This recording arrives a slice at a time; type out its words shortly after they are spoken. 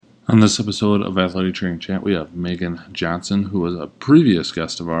On this episode of Athletic Training Chat, we have Meghan Johnson, who was a previous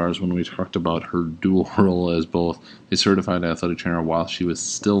guest of ours when we talked about her dual role as both a certified athletic trainer while she was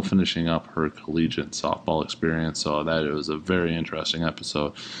still finishing up her collegiate softball experience. So that it was a very interesting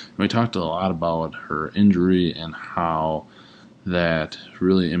episode. And we talked a lot about her injury and how that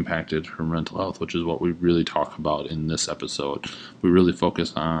really impacted her mental health, which is what we really talk about in this episode. We really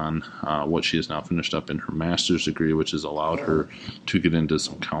focus on what she has now finished up in her master's degree, which has allowed her to get into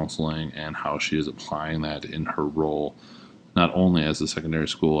some counseling and how she is applying that in her role, not only as a secondary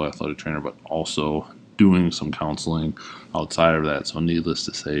school athletic trainer, but also doing some counseling outside of that. So needless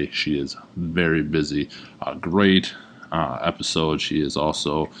to say, she is very busy. Great episode. She is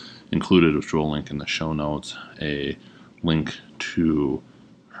also included, which we'll link in the show notes, a link to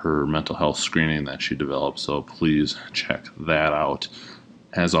her mental health screening that she developed, so please check that out.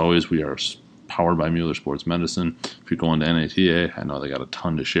 As always, we are powered by Mueller Sports Medicine. If you're going to NATA, I know they got a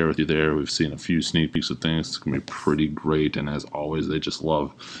ton to share with you there. We've seen a few sneak peeks of things. It's going to be pretty great, and as always, they just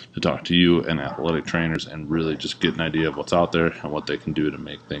love to talk to you and athletic trainers and really just get an idea of what's out there and what they can do to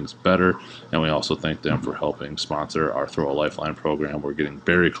make things better. And we also thank them for helping sponsor our Throw a Lifeline program. We're getting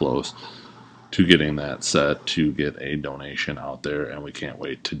very close to getting that set to get a donation out there, and we can't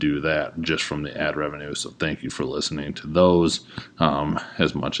wait to do that just from the ad revenue. So thank you for listening to those,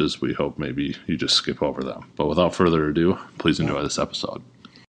 as much as we hope maybe you just skip over them. But without further ado, please enjoy this episode.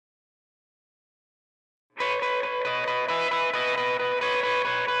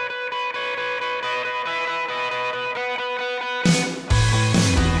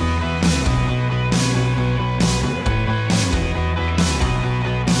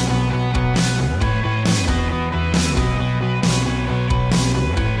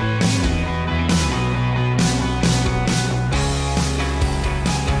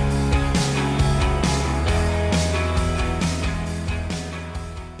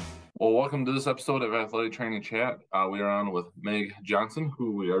 Welcome to this episode of Athletic Training Chat. We are on with Meg Johnson,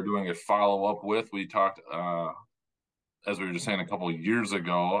 who we are doing a follow-up with. We talked, as we were just saying a couple of years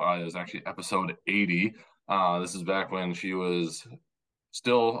ago, it was actually episode 80. This is back when she was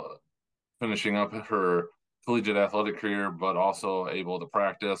still finishing up her collegiate athletic career, but also able to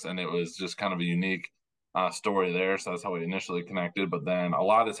practice, and it was just kind of a unique story there. So that's how we initially connected, but then a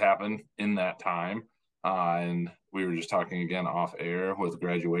lot has happened in that time. And we were just talking again off air with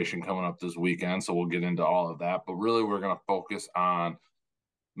graduation coming up this weekend. So we'll get into all of that. But really, we're going to focus on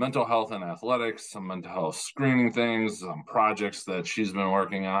mental health and athletics, some mental health screening things, some projects that she's been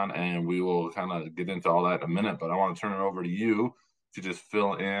working on. And we will kind of get into all that in a minute. But I want to turn it over to you to just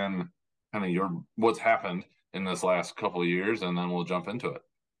fill in kind of what's happened in this last couple of years. And then we'll jump into it.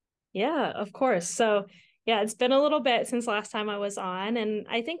 Yeah, of course. So yeah, it's been a little bit since last time I was on. And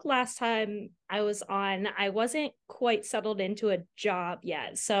I think last time I was on, I wasn't quite settled into a job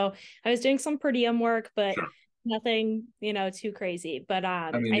yet. So I was doing some per diem work, but Sure. nothing, too crazy. But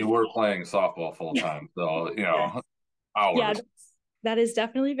I mean, you were playing softball full time, so, yeah, hours. that is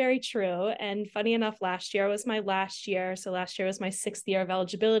definitely very true. And funny enough, last year was my last year. So last year was my 6th year of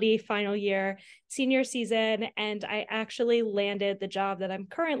eligibility, final year, senior season. And I actually landed the job that I'm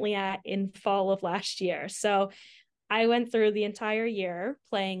currently at in fall of last year. So I went through the entire year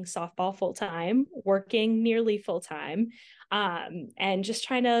playing softball full time, working nearly full time, and just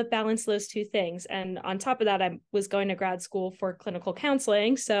trying to balance those two things. And on top of that, I was going to grad school for clinical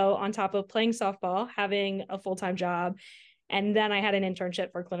counseling. So on top of playing softball, having a full time job, and then I had an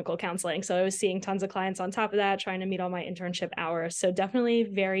internship for clinical counseling. So I was seeing tons of clients on top of that, trying to meet all my internship hours. So definitely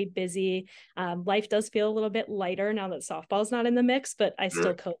very busy. Life does feel a little bit lighter now that softball's not in the mix, but I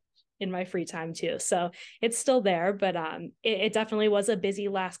still coach in my free time too. So it's still there, but it definitely was a busy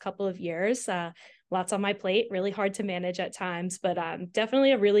last couple of years. Lots on my plate, really hard to manage at times, but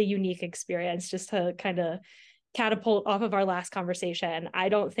definitely a really unique experience just to kind of catapult off of our last conversation. I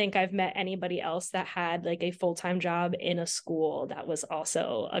don't think I've met anybody else that had like a full-time job in a school that was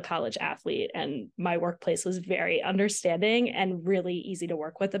also a college athlete. And my workplace was very understanding and really easy to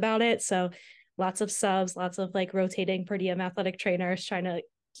work with about it. So lots of subs, lots of like rotating per diem athletic trainers trying to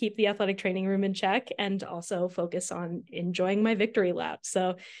keep the athletic training room in check and also focus on enjoying my victory lap.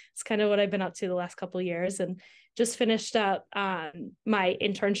 So it's kind of what I've been up to the last couple of years, and just finished up my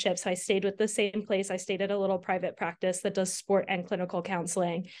internship. So I stayed with the same place. I stayed at a little private practice that does sport and clinical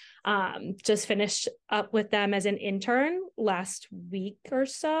counseling. Just finished up with them as an intern last week or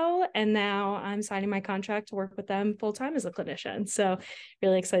so. And now I'm signing my contract to work with them full time as a clinician. So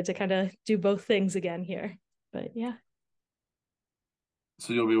really excited to kind of do both things again here. But yeah.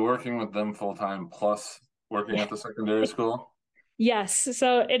 So you'll be working with them full time plus working at the secondary school? Yes.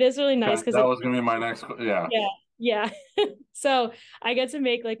 So it is really nice Okay, because that was going to be my next. Yeah. yeah, Yeah. So I get to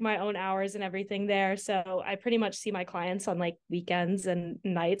make like my own hours and everything there. So I pretty much see my clients on like weekends and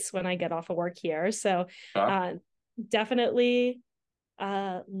nights when I get off of work here. So Okay. uh, definitely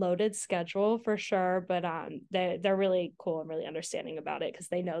loaded schedule for sure, but they're really cool and really understanding about it because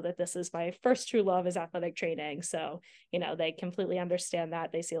they know that this is my first true love is athletic training. So they completely understand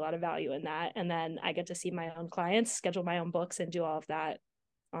that. They see a lot of value in that, and then I get to see my own clients, schedule my own books, and do all of that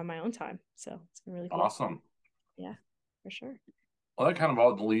on my own time. So it's been really cool. Awesome. Yeah, for sure. Well, that kind of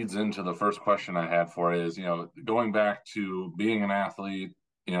all leads into the first question I had for you is, going back to being an athlete,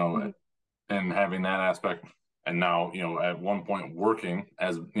 you know, Mhm. and having that aspect, and now, at one point working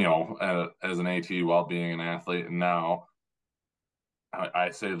as, as an AT while being an athlete, and now I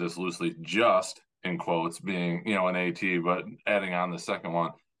say this loosely, just in quotes, being, an AT, but adding on the second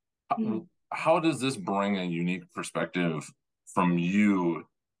one, Mhm. how does this bring a unique perspective from you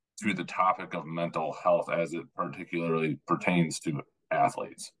to the Mhm. topic of mental health as it particularly pertains to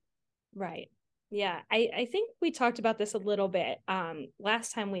athletes? Right. Yeah. I think we talked about this a little bit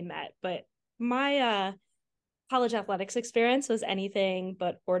last time we met, but my college athletics experience was anything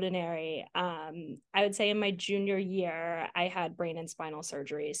but ordinary. I would say in my junior year, I had brain and spinal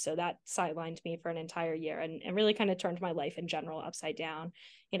surgery. So that sidelined me for an entire year and really kind of turned my life in general upside down.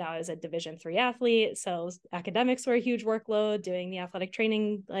 I was a Division III athlete. So academics were a huge workload, doing the athletic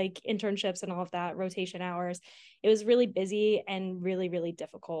training, like internships and all of that, rotation hours. It was really busy and really, really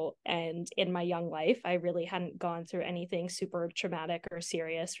difficult. And in my young life, I really hadn't gone through anything super traumatic or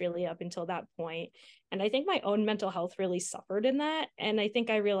serious really up until that point. And I think my own mental health really suffered in that. And I think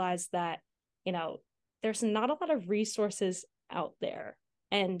I realized that, you know, there's not a lot of resources out there.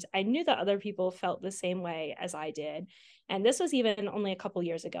 And I knew that other people felt the same way as I did. And this was even only a couple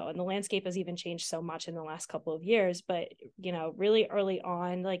years ago. And the landscape has even changed so much in the last couple of years. But, really early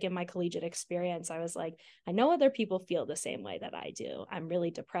on, like in my collegiate experience, I was like, I know other people feel the same way that I do. I'm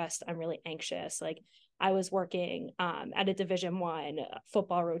really depressed. I'm really anxious. Like I was working at a Division I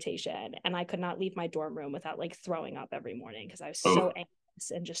football rotation, and I could not leave my dorm room without like throwing up every morning because I was so Oh,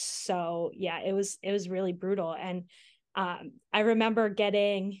 anxious and just so yeah, it was really brutal. And I remember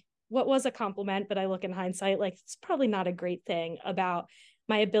getting what was a compliment, but I look in hindsight like it's probably not a great thing about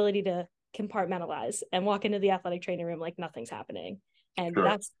my ability to compartmentalize and walk into the athletic training room like nothing's happening, and sure.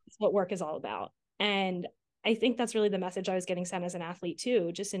 that's what work is all about. And I think that's really the message I was getting sent as an athlete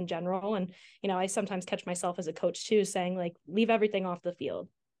too, just in general. And I sometimes catch myself as a coach too saying like leave everything off the field.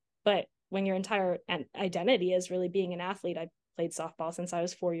 But when your entire identity is really being an athlete, I played softball since I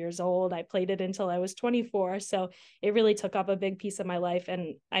was 4 years old. I played it until I was 24. So it really took up a big piece of my life.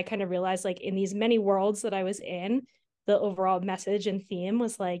 And I kind of realized like in these many worlds that I was in, the overall message and theme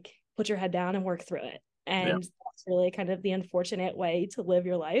was like, put your head down and work through it. Yeah. And that's really kind of the unfortunate way to live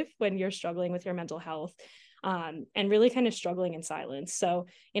your life when you're struggling with your mental health, and really kind of struggling in silence. So,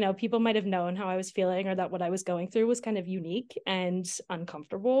 people might have known how I was feeling or that what I was going through was kind of unique and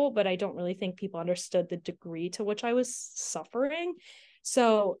uncomfortable, but I don't really think people understood the degree to which I was suffering.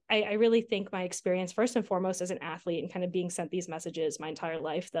 So I really think my experience, first and foremost, as an athlete and kind of being sent these messages my entire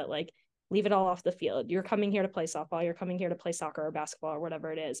life that like, leave it all off the field. You're coming here to play softball, you're coming here to play soccer or basketball or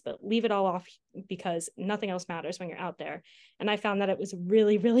whatever it is, but leave it all off because nothing else matters when you're out there. And I found that it was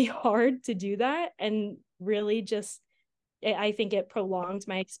really, really hard to do that and really just I think it prolonged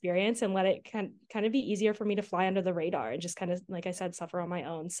my experience and let it kind of be easier for me to fly under the radar and just kind of, like I said, suffer on my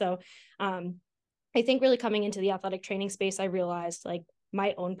own. So I think really coming into the athletic training space, I realized like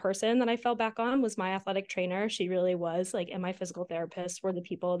my own person that I fell back on was my athletic trainer. She really was like, and my physical therapist were the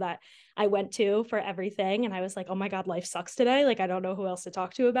people that I went to for everything. And I was like, oh my God, life sucks today. Like, I don't know who else to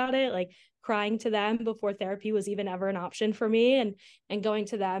talk to about it. Like crying to them before therapy was even ever an option for me and going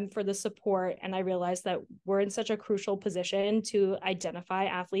to them for the support. And I realized that we're in such a crucial position to identify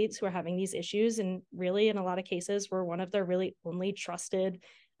athletes who are having these issues. And really, in a lot of cases, we're one of their really only trusted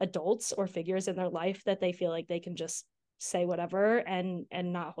adults or figures in their life that they feel like they can just say whatever and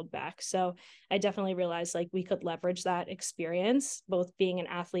not hold back. So I definitely realized like we could leverage that experience, both being an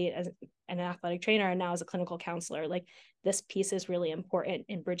athlete as an athletic trainer and now as a clinical counselor. Like this piece is really important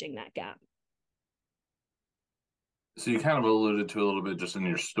in bridging that gap. So you kind of alluded to a little bit just in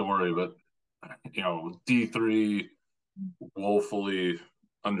your story, but D3 woefully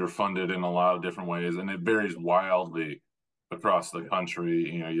underfunded in a lot of different ways, and it varies wildly across the country.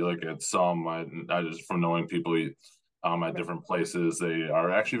 You look at some, I just from knowing people at Right. different places, they are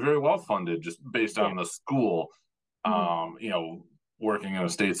actually very well funded just based Yeah. on the school. Mm-hmm. Working in a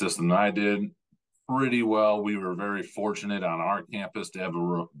state system that I did pretty well. We were very fortunate on our campus to have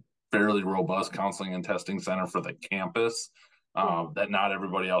a fairly robust counseling and testing center for the campus. Yeah. that not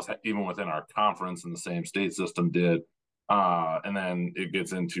everybody else, even within our conference in the same state system, did. And then it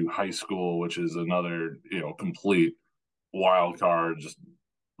gets into high school, which is another, complete wild card, just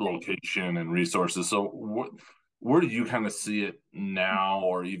Right. location and resources. So, where do you kind of see it now,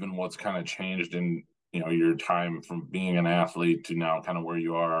 or even what's kind of changed in your time from being an athlete to now, kind of where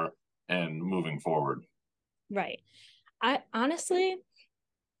you are and moving forward? Right. I honestly,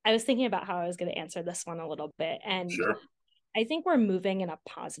 I was thinking about how I was going to answer this one a little bit, and Sure. I think we're moving in a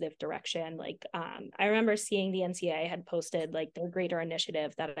positive direction. I remember seeing the NCAA had posted like their greater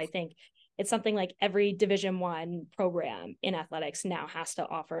initiative that I think it's something like every Division 1 program in athletics now has to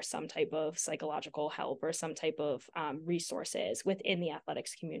offer some type of psychological help or some type of resources within the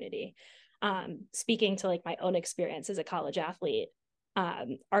athletics community. Speaking to like my own experience as a college athlete,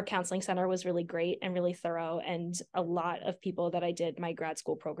 our counseling center was really great and really thorough. And a lot of people that I did my grad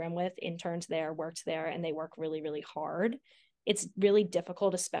school program with interned there, worked there, and they work really, really hard. It's really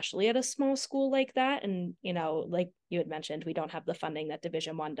difficult, especially at a small school like that. And, like you had mentioned, we don't have the funding that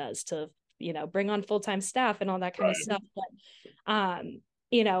Division 1 does to, bring on full-time staff and all that kind of Right. stuff. But,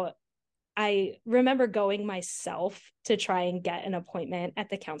 you know, I remember going myself to try and get an appointment at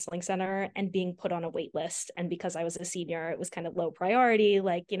the counseling center and being put on a wait list. And because I was a senior, it was kind of low priority.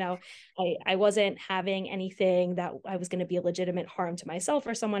 I wasn't having anything that I was going to be a legitimate harm to myself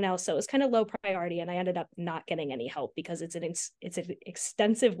or someone else. So it was kind of low priority. And I ended up not getting any help because it's an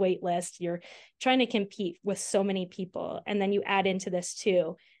extensive wait list. You're trying to compete with so many people. And then you add into this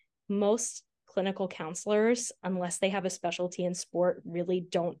too, most clinical counselors, unless they have a specialty in sport, really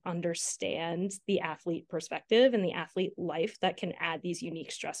don't understand the athlete perspective and the athlete life that can add these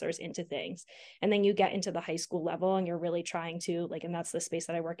unique stressors into things. And then you get into the high school level and you're really trying to, like, and that's the space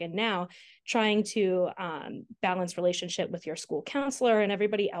that I work in now, trying to balance relationship with your school counselor and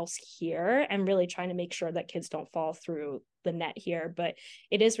everybody else here, and really trying to make sure that kids don't fall through the net here. But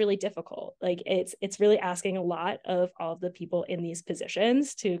it is really difficult. Like it's really asking a lot of all of the people in these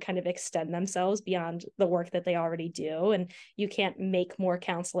positions to kind of extend themselves beyond the work that they already do. And you can't make more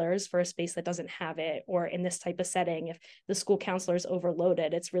counselors for a space that doesn't have it. Or in this type of setting, if the school counselor is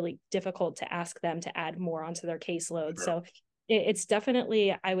overloaded, it's really difficult to ask them to add more onto their caseload. Sure. So it's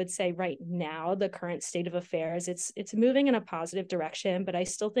definitely, I would say right now, the current state of affairs, it's moving in a positive direction. But I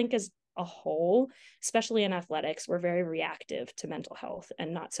still think as a whole, especially in athletics, we're very reactive to mental health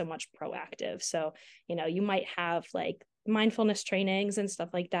and not so much proactive. So, you might have like mindfulness trainings and stuff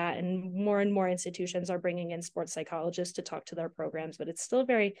like that. And more institutions are bringing in sports psychologists to talk to their programs, but it's still a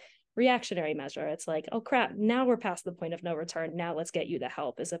very reactionary measure. It's like, oh crap, now we're past the point of no return. Now let's get you the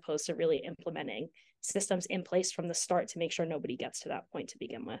help, as opposed to really implementing systems in place from the start to make sure nobody gets to that point to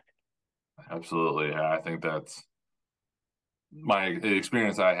begin with. Absolutely. Yeah, I think that's my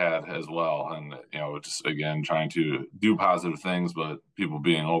experience I had as well. And, just again, trying to do positive things, but people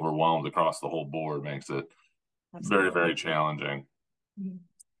being overwhelmed across the whole board makes it very, Absolutely. very challenging. Mhm.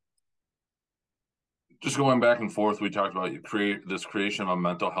 Just going back and forth, we talked about you create this creation of a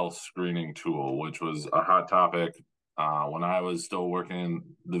mental health screening tool, which was a hot topic when I was still working in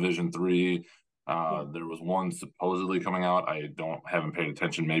Division 3. Yeah. There was one supposedly coming out. I don't haven't paid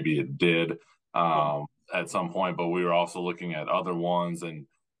attention. Maybe it did Yeah. at some point, but we were also looking at other ones, and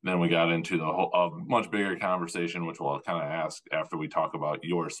then we got into the whole a much bigger conversation, which we'll kind of ask after we talk about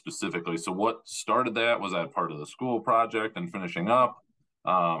yours specifically. So, what started that? Was that part of the school project and finishing up?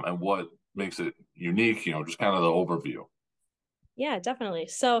 And what makes it unique, just kind of the overview. Yeah, definitely.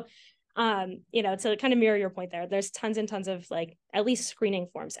 So, to kind of mirror your point there, there's tons and tons of like at least screening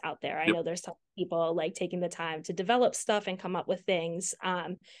forms out there. I Yep. know there's tons of people like taking the time to develop stuff and come up with things.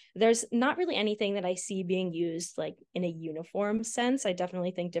 There's not really anything that I see being used like in a uniform sense. I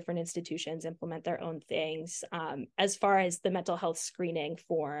definitely think different institutions implement their own things. As far as the mental health screening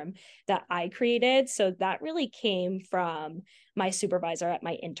form that I created, so that really came from my supervisor at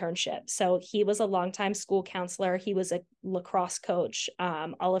my internship. So he was a longtime school counselor. He was a lacrosse coach.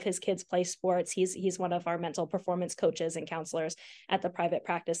 All of his kids play sports. He's one of our mental performance coaches and counselors at the private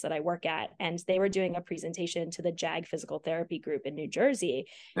practice that I work at. And they were doing a presentation to the JAG physical therapy group in New Jersey.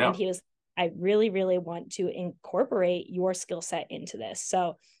 And Yeah. he was, I really, really want to incorporate your skill set into this.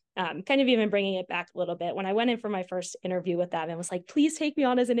 So kind of even bringing it back a little bit. When I went in for my first interview with them and was like, please take me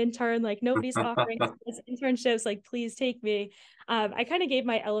on as an intern. Like nobody's offering internships. Like, please take me. I kind of gave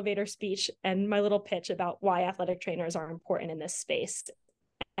my elevator speech and my little pitch about why athletic trainers are important in this space.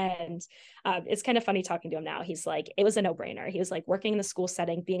 And it's kind of funny talking to him now. He's like, it was a no-brainer. He was like, working in the school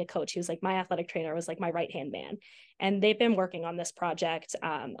setting, being a coach. He was like, my athletic trainer was like my right-hand man. And they've been working on this project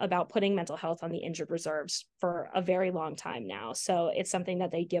about putting mental health on the injured reserves for a very long time now. So it's something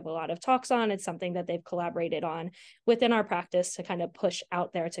that they give a lot of talks on. It's something that they've collaborated on within our practice to kind of push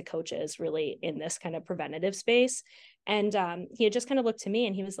out there to coaches really in this kind of preventative space. And he had just kind of looked to me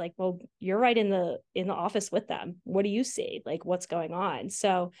and he was like, well, you're right in the office with them. What do you see? Like, what's going on?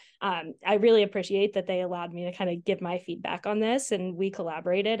 So I really appreciate that they allowed me to kind of give my feedback on this. And we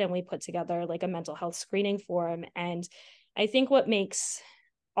collaborated and we put together like a mental health screening for him. And I think what makes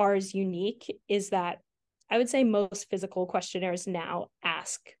ours unique is that I would say most physical questionnaires now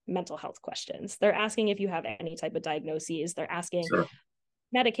ask mental health questions. They're asking if you have any type of diagnoses. They're asking, Sure.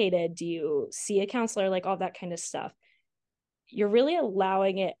 medicated? Do you see a counselor? Like all that kind of stuff. You're really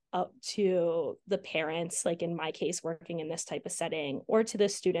allowing it up to the parents, like in my case, working in this type of setting, or to the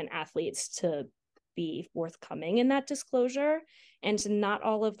student athletes to be forthcoming in that disclosure. And not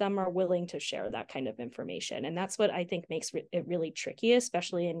all of them are willing to share that kind of information. And that's what I think makes it really tricky,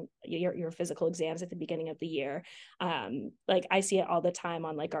 especially in your physical exams at the beginning of the year. Like I see it all the time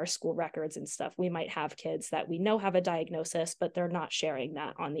on like our school records and stuff. We might have kids that we know have a diagnosis, but they're not sharing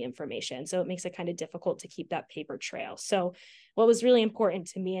that on the information. So it makes it kind of difficult to keep that paper trail. So what was really important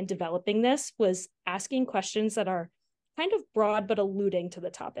to me in developing this was asking questions that are kind of broad, but alluding to the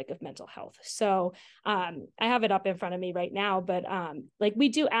topic of mental health. So I have it up in front of me right now, but like we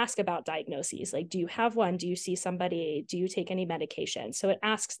do ask about diagnoses. Like, do you have one? Do you see somebody? Do you take any medication? So it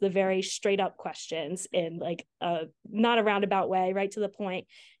asks the very straight up questions in like not a roundabout way, right to the point.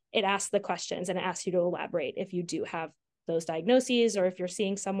 It asks the questions and it asks you to elaborate if you do have those diagnoses, or if you're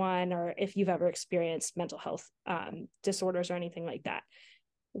seeing someone, or if you've ever experienced mental health disorders or anything like that.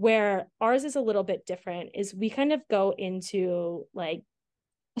 Where ours is a little bit different is we kind of go into like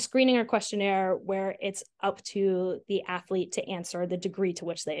a screening or questionnaire where it's up to the athlete to answer the degree to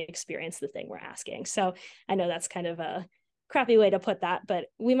which they experience the thing we're asking. So I know that's kind of a crappy way to put that, but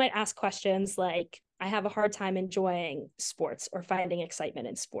we might ask questions like, I have a hard time enjoying sports or finding excitement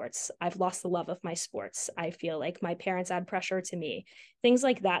in sports. I've lost the love of my sports. I feel like my parents add pressure to me. Things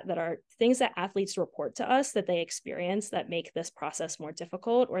like that, that are things that athletes report to us that they experience that make this process more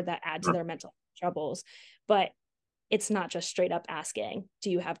difficult or that add to their mental troubles. But it's not just straight up asking, do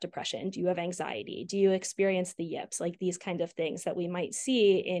you have depression? Do you have anxiety? Do you experience the yips? Like these kind of things that we might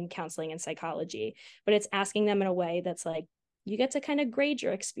see in counseling and psychology, but it's asking them in a way that's like, you get to kind of grade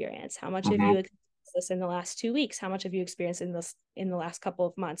your experience. How much have you experienced this in the last 2 weeks? How much have you experienced in this in the last couple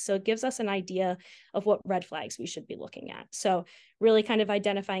of months? So it gives us an idea of what red flags we should be looking at. So really kind of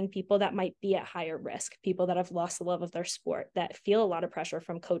identifying people that might be at higher risk, people that have lost the love of their sport, that feel a lot of pressure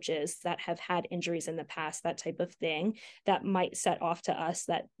from coaches, that have had injuries in the past, that type of thing, that might set off to us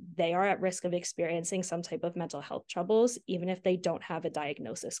that they are at risk of experiencing some type of mental health troubles, even if they don't have a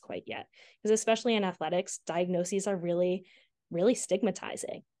diagnosis quite yet. Because especially in athletics, diagnoses are really, really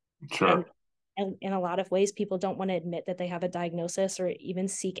stigmatizing. Sure. And in a lot of ways, people don't want to admit that they have a diagnosis or even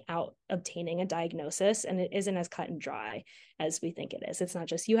seek out obtaining a diagnosis. And it isn't as cut and dry as we think it is. It's not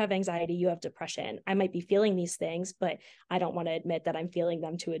just you have anxiety, you have depression. I might be feeling these things, but I don't want to admit that I'm feeling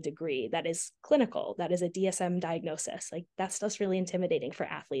them to a degree that is clinical, that is a DSM diagnosis. Like that stuff's really intimidating for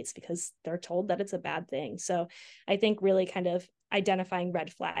athletes because they're told that it's a bad thing. So I think really kind of identifying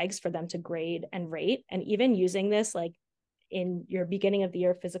red flags for them to grade and rate, and even using this like in your beginning of the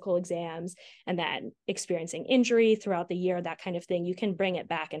year physical exams and then experiencing injury throughout the year, that kind of thing, you can bring it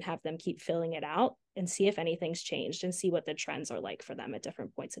back and have them keep filling it out and see if anything's changed and see what the trends are like for them at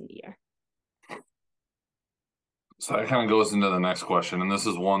different points in the year. So that kind of goes into the next question, and this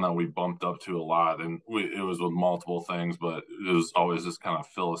is one that we bumped up to a lot, and it was with multiple things, but it was always this kind of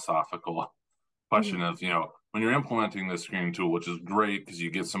philosophical question of, when you're implementing this screening tool, which is great because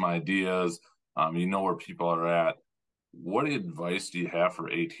you get some ideas, you know where people are at. What advice do you have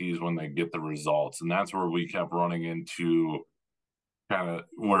for ATs when they get the results? And that's where we kept running into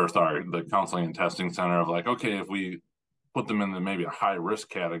the counseling and testing center of like, okay, if we put them in maybe a high risk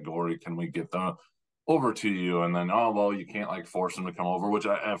category, can we get them over to you? And then, oh, well, you can't like force them to come over, which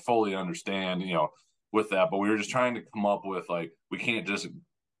I fully understand, with that. But we were just trying to come up with like, we can't just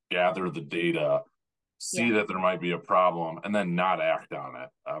gather the data, see that there might be a problem, and then not act on it.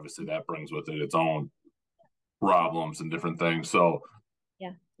 Obviously, that brings with it its own problems and different things. So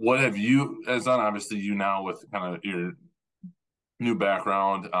what have you, as on obviously you now with kind of your new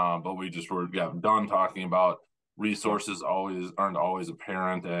background, but we just were done talking about resources aren't always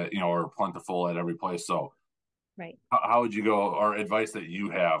apparent at, or plentiful at every place. So how would you go, or advice that you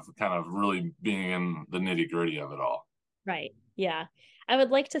have kind of really being in the nitty gritty of it all? Right. Yeah. I would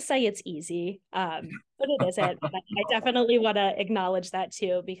like to say it's easy, but it isn't. I definitely want to acknowledge that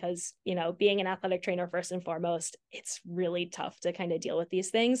too, because, being an athletic trainer, first and foremost, it's really tough to kind of deal with these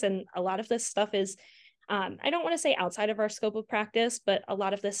things. And a lot of this stuff is, I don't want to say outside of our scope of practice, but a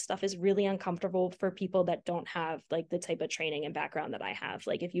lot of this stuff is really uncomfortable for people that don't have like the type of training and background that I have.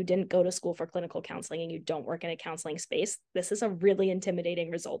 Like if you didn't go to school for clinical counseling and you don't work in a counseling space, this is a really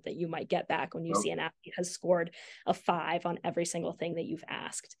intimidating result that you might get back when you see an athlete has scored a 5 on every single thing that you've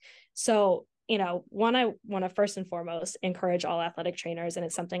asked. So, one, I want to first and foremost encourage all athletic trainers, and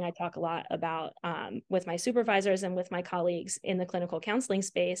it's something I talk a lot about with my supervisors and with my colleagues in the clinical counseling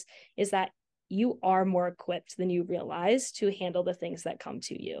space, is that you are more equipped than you realize to handle the things that come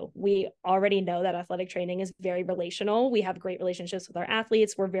to you. We already know that athletic training is very relational. We have great relationships with our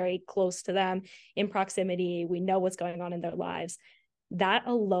athletes. We're very close to them in proximity. We know what's going on in their lives. That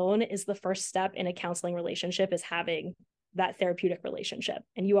alone is the first step in a counseling relationship, is having that therapeutic relationship.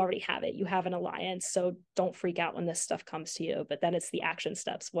 And you already have it. You have an alliance. So don't freak out when this stuff comes to you. But then it's the action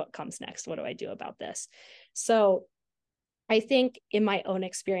steps. What comes next? What do I do about this? So I think in my own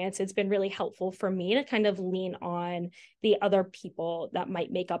experience, it's been really helpful for me to kind of lean on the other people that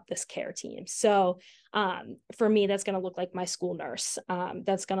might make up this care team. So for me, that's going to look like my school nurse.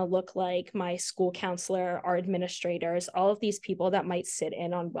 That's going to look like my school counselor, our administrators. All of these people that might sit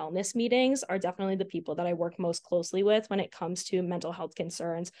in on wellness meetings are definitely the people that I work most closely with when it comes to mental health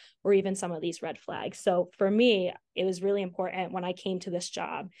concerns or even some of these red flags. So for me, it was really important when I came to this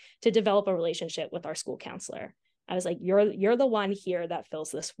job to develop a relationship with our school counselor. I was like, you're the one here that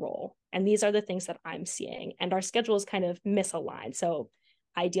fills this role. And these are the things that I'm seeing. And our schedules kind of misaligned. So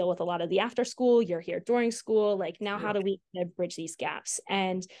I deal with a lot of the after school, you're here during school. Like now, how do we kind of bridge these gaps?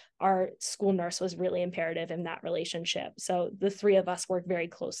 And our school nurse was really imperative in that relationship. So the three of us work very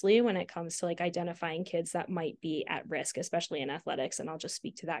closely when it comes to like identifying kids that might be at risk, especially in athletics. And I'll just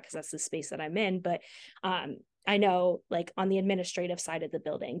speak to that because that's the space that I'm in. But I know like on the administrative side of the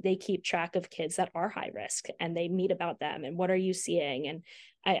building, they keep track of kids that are high risk and they meet about them and what are you seeing? And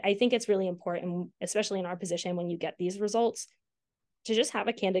I think it's really important, especially in our position when you get these results, to just have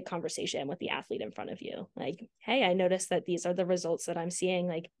a candid conversation with the athlete in front of you. Like, hey, I noticed that these are the results that I'm seeing.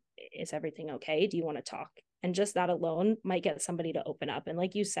 Like, is everything okay? Do you want to talk? And just that alone might get somebody to open up. And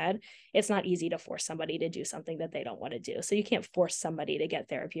like you said, it's not easy to force somebody to do something that they don't want to do. So you can't force somebody to get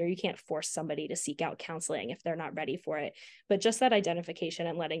therapy, or you can't force somebody to seek out counseling if they're not ready for it. But just that identification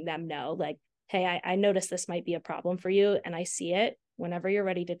and letting them know, like, hey, I noticed this might be a problem for you and I see it. Whenever you're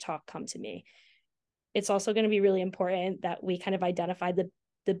ready to talk, come to me. It's also going to be really important that we kind of identify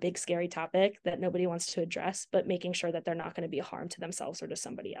the big scary topic that nobody wants to address, but making sure that they're not going to be a harm to themselves or to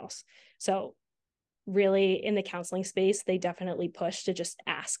somebody else. So really in the counseling space, they definitely push to just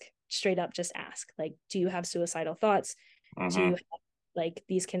ask, straight up, just ask, like, do you have suicidal thoughts? Do you have like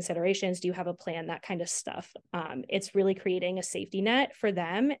these considerations? Do you have a plan? That kind of stuff. It's really creating a safety net for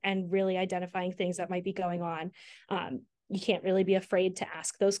them and really identifying things that might be going on. You can't really be afraid to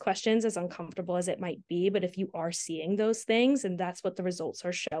ask those questions, as uncomfortable as it might be. But if you are seeing those things and that's what the results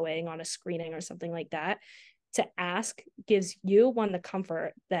are showing on a screening or something like that, to ask gives you, one, the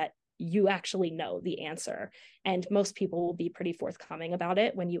comfort that you actually know the answer. And most people will be pretty forthcoming about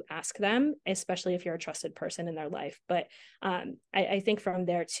it when you ask them, especially if you're a trusted person in their life. But I think from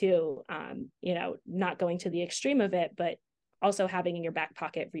there too, not going to the extreme of it, but also having in your back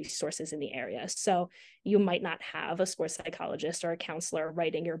pocket resources in the area. So you might not have a sports psychologist or a counselor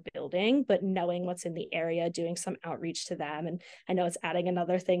right in your building, but knowing what's in the area, doing some outreach to them. And I know it's adding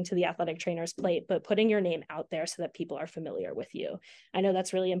another thing to the athletic trainer's plate, but putting your name out there so that people are familiar with you. I know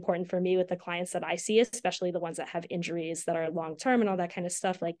that's really important for me with the clients that I see, especially the ones that have injuries that are long-term and all that kind of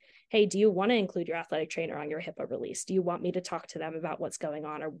stuff. Like, hey, do you want to include your athletic trainer on your HIPAA release? Do you want me to talk to them about what's going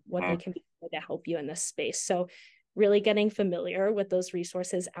on or what they can do to help you in this space? So really getting familiar with those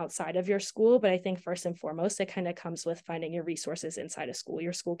resources outside of your school. But I think first and foremost, it kind of comes with finding your resources inside of school.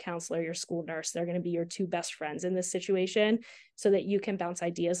 Your school counselor, your school nurse, they're going to be your two best friends in this situation so that you can bounce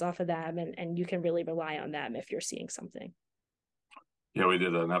ideas off of them and you can really rely on them if you're seeing something. Yeah, we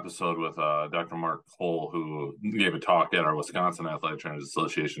did an episode with Dr. Mark Cole, who gave a talk at our Wisconsin Athletic Trainers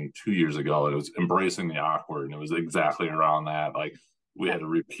Association 2 years ago. It was embracing the awkward, and it was exactly around that. Like we had to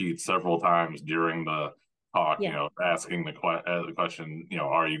repeat several times during the talk, asking the question,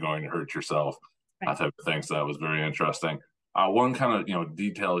 are you going to hurt yourself? That type of thing. So that was very interesting. One kind of,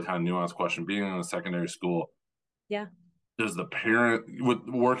 detailed, kind of nuanced question: being in a secondary school, yeah, does the parent, with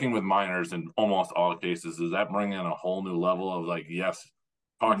working with minors in almost all cases, does that bring in a whole new level of like, yes,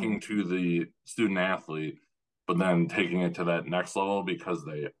 talking to the student athlete, but then taking it to that next level because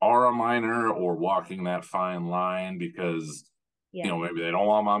they are a minor, or walking that fine line because Yeah. maybe they don't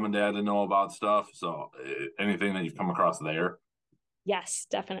want mom and dad to know about stuff. So anything that you've come across there? Yes,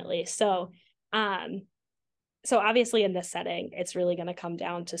 definitely. So obviously in this setting, it's really going to come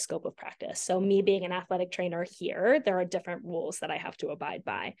down to scope of practice. So me being an athletic trainer here, there are different rules that I have to abide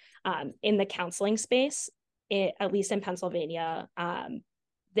by. In the counseling space, at least in Pennsylvania,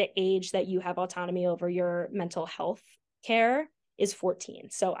 the age that you have autonomy over your mental health care is 14.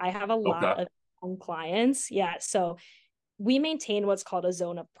 So I have a Okay. lot of young clients. Yeah. So we maintain what's called a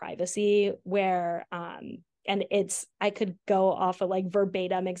zone of privacy where and I could go off of like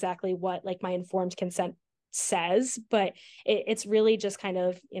verbatim exactly what like my informed consent says, but it's really just kind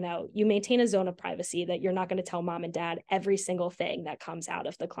of, you maintain a zone of privacy that you're not going to tell mom and dad every single thing that comes out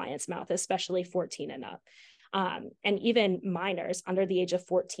of the client's mouth, especially 14 and up. And even minors under the age of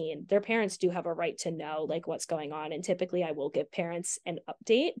 14, their parents do have a right to know like what's going on. And typically I will give parents an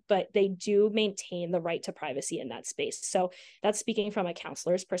update, but they do maintain the right to privacy in that space. So that's speaking from a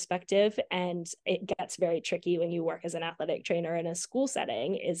counselor's perspective. And it gets very tricky when you work as an athletic trainer in a school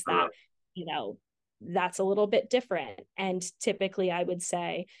setting, is that, that's a little bit different. And typically I would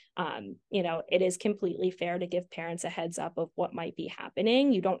say, it is completely fair to give parents a heads up of what might be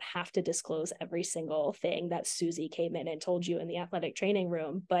happening. You don't have to disclose every single thing that Susie came in and told you in the athletic training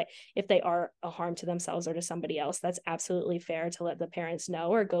room. But if they are a harm to themselves or to somebody else, that's absolutely fair to let the parents know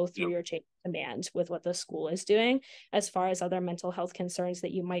or go through your chain of command with what the school is doing. As far as other mental health concerns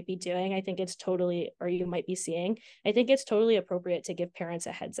that you might be doing, I think it's totally, or you might be seeing, I think it's totally appropriate to give parents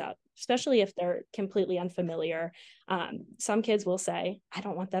a heads up, especially if they're completely unfamiliar. Some kids will say, I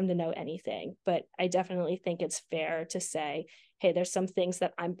don't want them to know anything, but I definitely think it's fair to say, hey, there's some things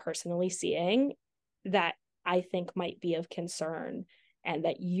that I'm personally seeing that I think might be of concern and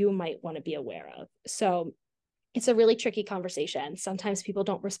that you might want to be aware of. So it's a really tricky conversation. Sometimes people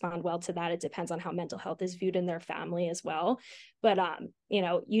don't respond well to that. It depends on how mental health is viewed in their family as well. But,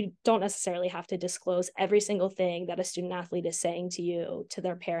 you don't necessarily have to disclose every single thing that a student athlete is saying to you, to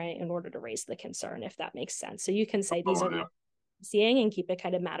their parent, in order to raise the concern, if that makes sense. So you can say, these are seeing, and keep it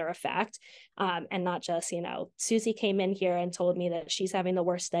kind of matter of fact, and not just, Susie came in here and told me that she's having the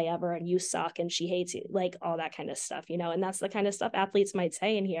worst day ever and you suck and she hates you, like all that kind of stuff, and that's the kind of stuff athletes might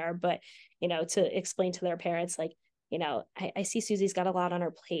say in here. But to explain to their parents, like, I see Susie's got a lot on her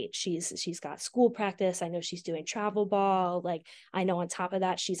plate. She's got school practice. I know she's doing travel ball. Like, I know on top of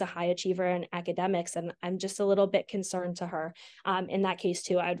that, she's a high achiever in academics, and I'm just a little bit concerned to her. In that case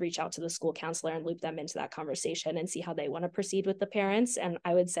too, I'd reach out to the school counselor and loop them into that conversation and see how they want to proceed with the parents. And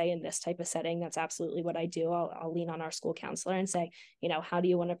I would say in this type of setting, that's absolutely what I do. I'll lean on our school counselor and say, how do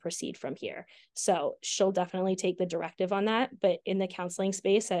you want to proceed from here? So she'll definitely take the directive on that. But in the counseling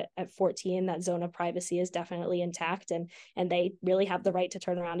space at 14, that zone of privacy is definitely intact. And they really have the right to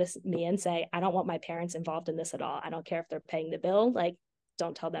turn around to me and say, I don't want my parents involved in this at all. I don't care if they're paying the bill, like,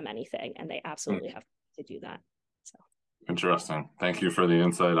 don't tell them anything. And they absolutely have to do that. So Interesting. Thank you for the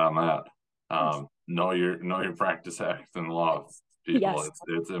insight on that. Know your practice act and law, people. Yes.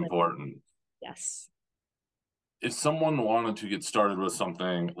 It's important. Yes. If someone wanted to get started with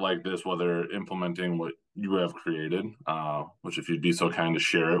something like this, whether implementing what you have created, which if you'd be so kind to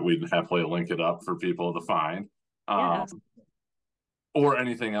share it, we'd happily link it up for people to find. Yeah. Or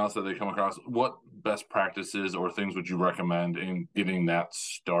anything else that they come across, what best practices or things would you recommend in getting that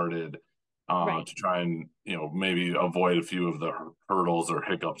started, right. to try and maybe avoid a few of the hurdles or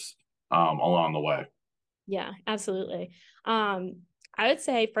hiccups along the way? Yeah, absolutely. I would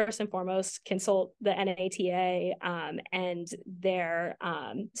say first and foremost, consult the NATA and their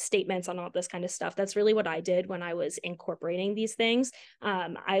statements on all this kind of stuff. That's really what I did when I was incorporating these things.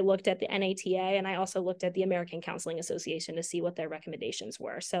 I looked at the NATA and I also looked at the American Counseling Association to see what their recommendations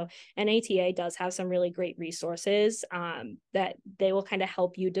were. So NATA does have some really great resources that they will kind of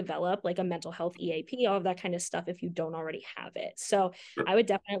help you develop, like a mental health EAP, all of that kind of stuff if you don't already have it. So I would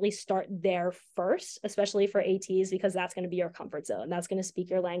definitely start there first, especially for ATs, because that's going to be your comfort zone. That's going to speak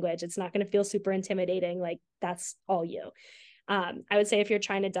your language. It's not going to feel super intimidating. Like, that's all you. I would say if you're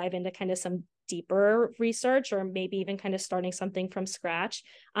trying to dive into kind of some deeper research, or maybe even kind of starting something from scratch,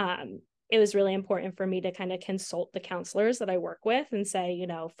 it was really important for me to kind of consult the counselors that I work with and say,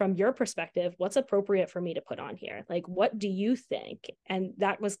 from your perspective, what's appropriate for me to put on here? Like, what do you think? And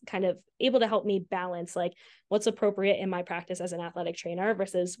that was kind of able to help me balance, like, what's appropriate in my practice as an athletic trainer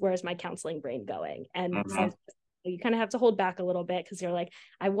versus where's my counseling brain going? And you kind of have to hold back a little bit because you're like,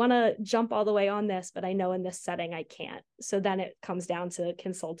 I want to jump all the way on this, but I know in this setting I can't. So then it comes down to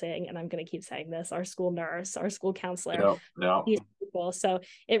consulting, and I'm going to keep saying this, our school nurse, our school counselor. Yeah. He's people. So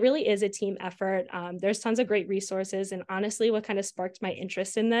it really is a team effort. There's tons of great resources. And honestly, what kind of sparked my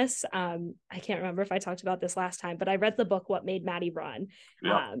interest in this, I can't remember if I talked about this last time, but I read the book, What Made Maddie Run.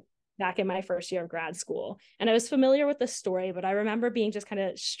 Yeah. Back in my first year of grad school. And I was familiar with the story, but I remember being just kind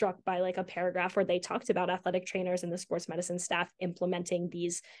of struck by like a paragraph where they talked about athletic trainers and the sports medicine staff implementing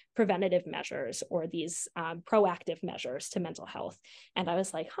these preventative measures or these proactive measures to mental health. And I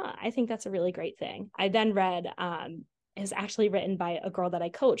was like, I think that's a really great thing. I then read, is actually written by a girl that I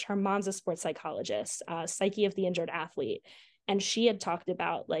coach. Her mom's a sports psychologist, Psyche of the Injured Athlete. And she had talked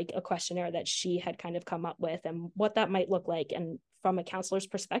about like a questionnaire that she had kind of come up with and what that might look like. And from a counselor's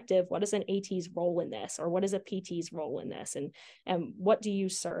perspective, what is an AT's role in this? Or what is a PT's role in this? And what do you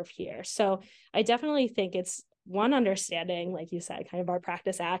serve here? So I definitely think it's one, understanding, like you said, kind of our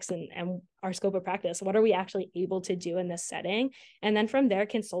practice acts and our scope of practice. What are we actually able to do in this setting? And then from there,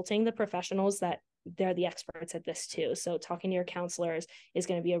 consulting the professionals that they're the experts at this too. So talking to your counselors is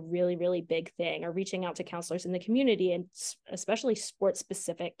going to be a really, really big thing, or reaching out to counselors in the community, and especially sports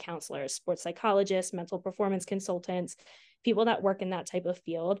specific counselors, sports psychologists, mental performance consultants. People that work in that type of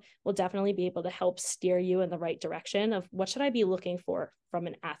field will definitely be able to help steer you in the right direction of what should I be looking for from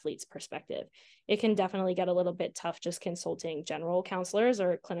an athlete's perspective. It can definitely get a little bit tough just consulting general counselors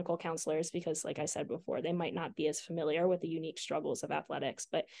or clinical counselors, because like I said before, they might not be as familiar with the unique struggles of athletics,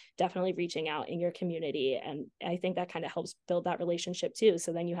 but definitely reaching out in your community. And I think that kind of helps build that relationship too.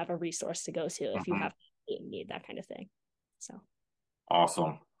 So then you have a resource to go to if you have need that kind of thing. So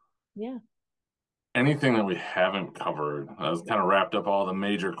awesome. Yeah. Anything that we haven't covered? That's kind of wrapped up all the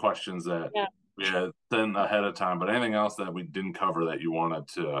major questions that we had done ahead of time, but anything else that we didn't cover that you wanted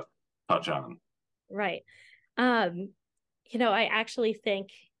to touch on? Right. I actually think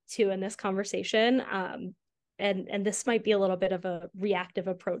too in this conversation, and this might be a little bit of a reactive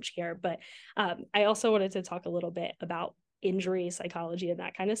approach here, but I also wanted to talk a little bit about injury psychology and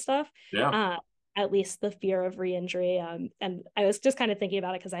that kind of stuff. Yeah. At least the fear of re-injury. And I was just kind of thinking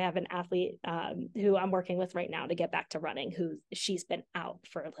about it because I have an athlete who I'm working with right now to get back to running, who she's been out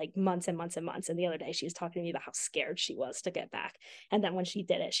for like months and months and months. And the other day she was talking to me about how scared she was to get back. And then when she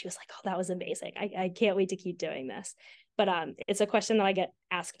did it, she was like, oh, that was amazing. I can't wait to keep doing this. But it's a question that I get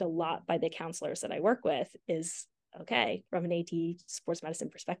asked a lot by the counselors that I work with is, okay, from an AT sports medicine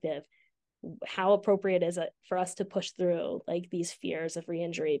perspective, how appropriate is it for us to push through like these fears of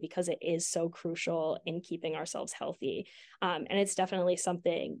re-injury, because it is so crucial in keeping ourselves healthy. And it's definitely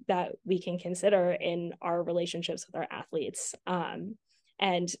something that we can consider in our relationships with our athletes.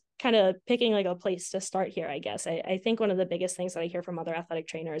 And kind of picking like a place to start here, I guess. I think one of the biggest things that I hear from other athletic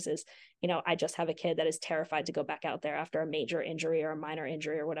trainers is, I just have a kid that is terrified to go back out there after a major injury or a minor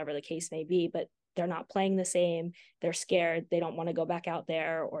injury or whatever the case may be, but they're not playing the same. They're scared. They don't want to go back out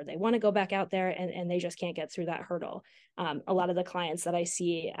there, or they want to go back out there and they just can't get through that hurdle. A lot of the clients that I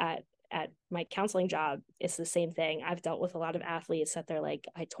see at my counseling job, it's the same thing. I've dealt with a lot of athletes that they're like,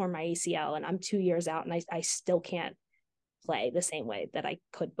 I tore my ACL and I'm 2 years out and I still can't play the same way that I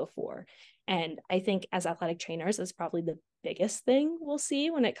could before. And I think as athletic trainers, it's probably the biggest thing we'll see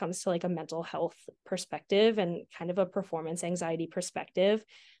when it comes to like a mental health perspective and kind of a performance anxiety perspective.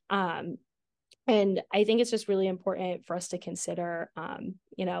 And I think it's just really important for us to consider,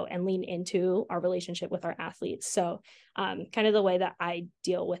 and lean into our relationship with our athletes. So kind of the way that I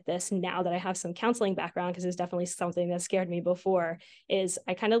deal with this now that I have some counseling background, because it's definitely something that scared me before, is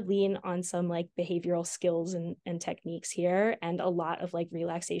I kind of lean on some like behavioral skills and techniques here, and a lot of like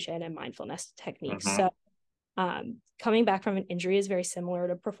relaxation and mindfulness techniques. So coming back from an injury is very similar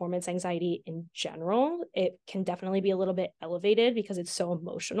to performance anxiety in general. It can definitely be a little bit elevated because it's so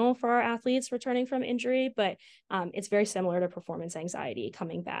emotional for our athletes returning from injury, but it's very similar to performance anxiety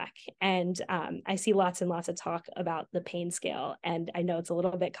coming back. And I see lots and lots of talk about the pain scale, and I know it's a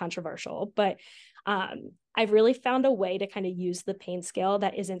little bit controversial, but I've really found a way to kind of use the pain scale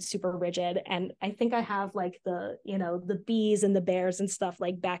that isn't super rigid. And I think I have like the bees and the bears and stuff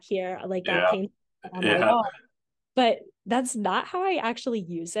like back here, like that pain on my wall. But that's not how I actually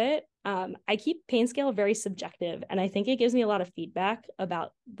use it. I keep pain scale very subjective, and I think it gives me a lot of feedback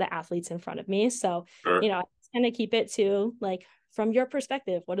about the athletes in front of me. So, I kind of keep it to like, from your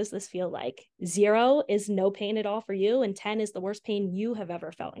perspective, what does this feel like? 0 is no pain at all for you, and 10 is the worst pain you have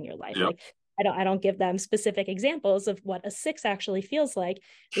ever felt in your life. Yep. Like, I don't give them specific examples of what a 6 actually feels like,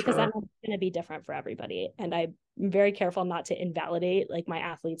 because that's going to be different for everybody. And I'm very careful not to invalidate like my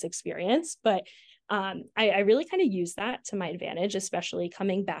athlete's experience, but I really kind of use that to my advantage, especially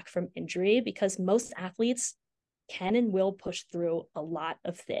coming back from injury, because most athletes can and will push through a lot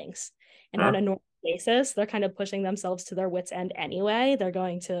of things. And on a normal basis, they're kind of pushing themselves to their wits' end anyway. They're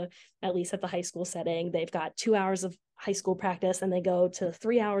going to, at least at the high school setting, they've got 2 hours of high school practice and they go to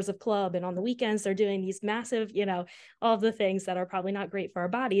 3 hours of club, and on the weekends they're doing these massive, all of the things that are probably not great for our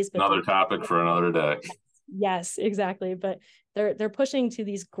bodies, but Another topic for another day. yes, exactly. But they're pushing to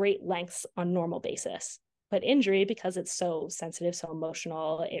these great lengths on normal basis. But injury, because it's so sensitive, so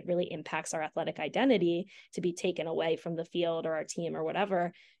emotional, it really impacts our athletic identity to be taken away from the field or our team or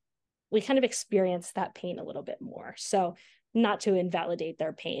whatever. We kind of experience that pain a little bit more. So not to invalidate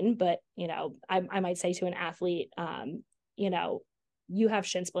their pain, but, I might say to an athlete, you have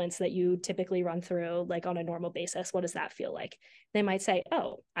shin splints that you typically run through like on a normal basis. What does that feel like? They might say,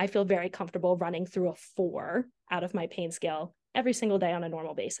 oh, I feel very comfortable running through a 4 out of my pain scale every single day on a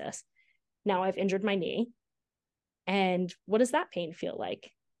normal basis. Now I've injured my knee. And what does that pain feel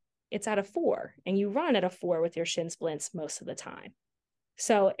like? It's at a 4, and you run at a 4 with your shin splints most of the time.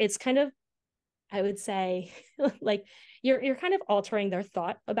 So it's kind of, I would say, like you're kind of altering their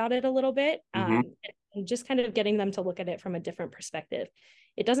thought about it a little bit, and just kind of getting them to look at it from a different perspective.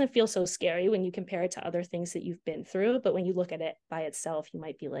 It doesn't feel so scary when you compare it to other things that you've been through, but when you look at it by itself, you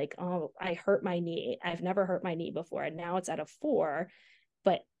might be like, oh, I hurt my knee. I've never hurt my knee before, and now it's at a 4.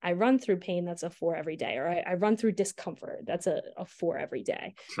 But I run through pain, that's a 4 every day, or I run through discomfort, that's a 4 every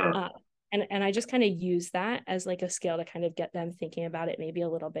day. Sure. And I just kind of use that as like a scale to kind of get them thinking about it maybe a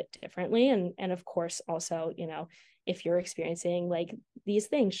little bit differently. And of course, also, if you're experiencing like these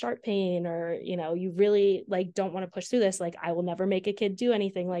things, sharp pain, or, you really like don't want to push through this, like I will never make a kid do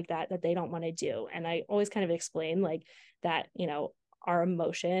anything like that they don't want to do. And I always kind of explain like that, our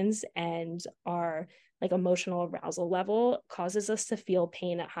emotions and our like emotional arousal level causes us to feel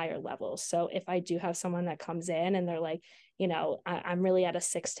pain at higher levels. So if I do have someone that comes in and they're like, I'm really at a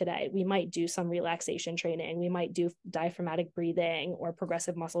 6 today, we might do some relaxation training. We might do diaphragmatic breathing or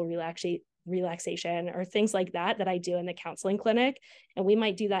progressive muscle relaxation or things like that I do in the counseling clinic. And we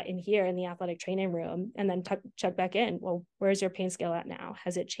might do that in here in the athletic training room, and then check back in. Well, where's your pain scale at now?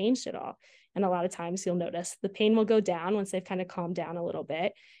 Has it changed at all? And a lot of times you'll notice the pain will go down once they've kind of calmed down a little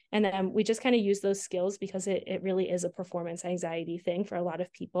bit. And then we just kind of use those skills because it really is a performance anxiety thing for a lot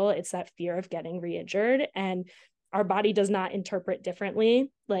of people. It's that fear of getting re-injured, and our body does not interpret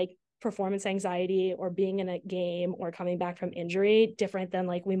differently, like performance anxiety or being in a game or coming back from injury, different than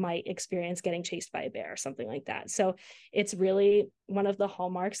like we might experience getting chased by a bear or something like that. So it's really one of the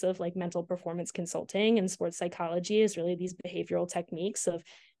hallmarks of like mental performance consulting and sports psychology is really these behavioral techniques of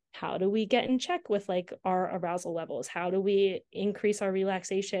how do we get in check with like our arousal levels? How do we increase our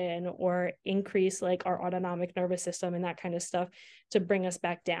relaxation or increase like our autonomic nervous system and that kind of stuff to bring us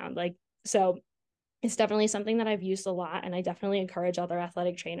back down? Like, so it's definitely something that I've used a lot. And I definitely encourage other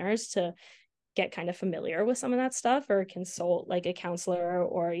athletic trainers to get kind of familiar with some of that stuff or consult like a counselor,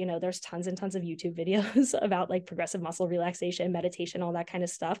 or, there's tons and tons of YouTube videos about like progressive muscle relaxation, meditation, all that kind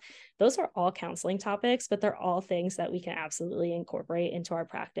of stuff. Those are all counseling topics, but they're all things that we can absolutely incorporate into our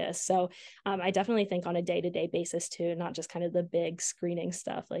practice. So I definitely think on a day-to-day basis too, not just kind of the big screening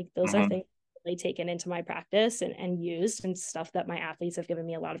stuff. Like those are things really taken into my practice and used, and stuff that my athletes have given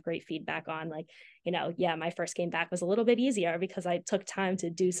me a lot of great feedback on. Like, my first game back was a little bit easier because I took time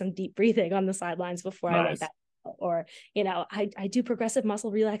to do some deep breathing on the sidelines before I went back. Or, I do progressive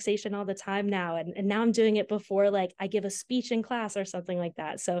muscle relaxation all the time now. And now I'm doing it before like I give a speech in class or something like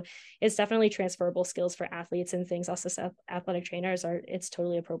that. So it's definitely transferable skills for athletes and things us as athletic trainers it's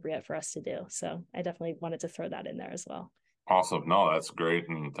totally appropriate for us to do. So I definitely wanted to throw that in there as well. Awesome. No, that's great.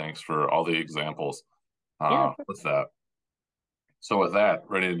 And thanks for all the examples with that. So with that,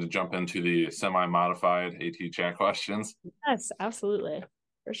 ready to jump into the semi-modified AT chat questions? Yes, absolutely.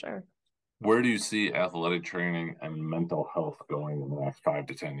 For sure. Where do you see athletic training and mental health going in the next 5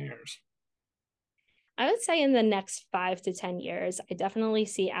 to 10 years? I would say in the next 5 to 10 years, I definitely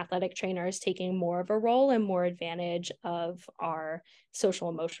see athletic trainers taking more of a role and more advantage of our social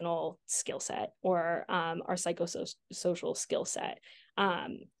emotional skill set or our psychosocial skill set.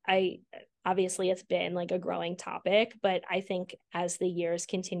 I obviously it's been like a growing topic, but I think as the years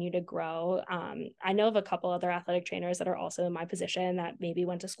continue to grow, I know of a couple other athletic trainers that are also in my position that maybe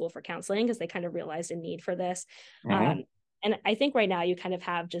went to school for counseling because they kind of realized a need for this. And I think right now you kind of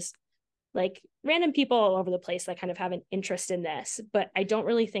have just like random people all over the place that kind of have an interest in this, but I don't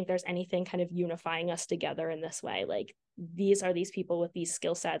really think there's anything kind of unifying us together in this way. Like these are these people with these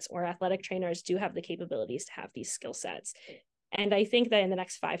skill sets, or athletic trainers do have the capabilities to have these skill sets. And I think that in the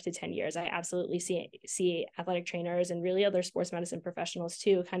next 5 to 10 years, I absolutely see athletic trainers and really other sports medicine professionals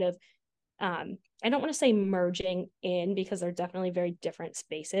too, kind of I don't want to say merging in because they're definitely very different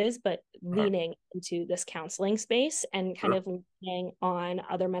spaces, but leaning into this counseling space and kind of leaning on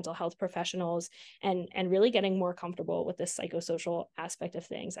other mental health professionals and really getting more comfortable with this psychosocial aspect of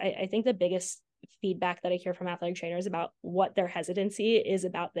things. I think the biggest feedback that I hear from athletic trainers about what their hesitancy is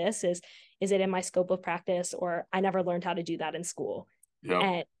about this is it in my scope of practice, or I never learned how to do that in school. Yep.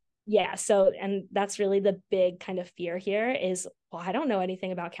 And yeah, so, and that's really the big kind of fear here is, well, I don't know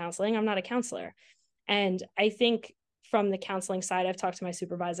anything about counseling. I'm not a counselor. And I think from the counseling side, I've talked to my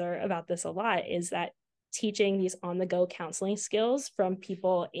supervisor about this a lot, is that teaching these on the go counseling skills from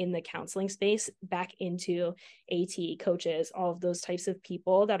people in the counseling space back into AT coaches, all of those types of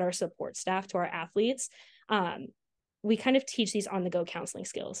people that are support staff to our athletes. We kind of teach these on the go counseling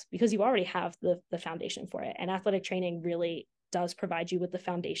skills because you already have the foundation for it. And athletic training really does provide you with the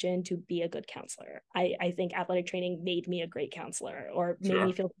foundation to be a good counselor. I think athletic training made me a great counselor, or made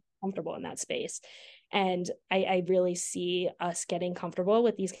me feel comfortable in that space. And I really see us getting comfortable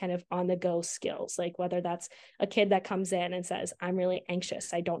with these kind of on the go skills, like whether that's a kid that comes in and says, I'm really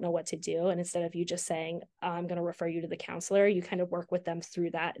anxious, I don't know what to do. And instead of you just saying, I'm going to refer you to the counselor, you kind of work with them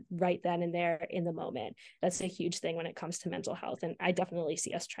through that right then and there in the moment. That's a huge thing when it comes to mental health. And I definitely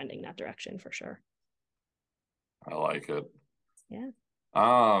see us trending that direction for sure. I like it. Yeah.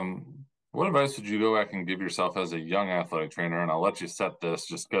 What advice would you go back and give yourself as a young athletic trainer? And I'll let you set this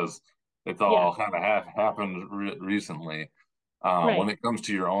just because it's all kind of happened recently. Right. When it comes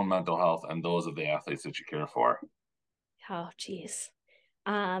to your own mental health and those of the athletes that you care for. Oh, geez.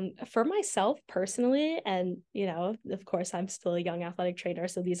 For myself personally, and of course, I'm still a young athletic trainer,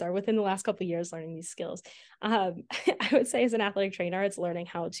 so these are within the last couple of years learning these skills. I would say as an athletic trainer, it's learning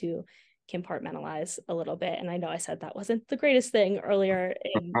how to compartmentalize a little bit. And I know I said that wasn't the greatest thing earlier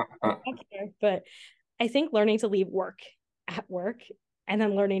in but I think learning to leave work at work and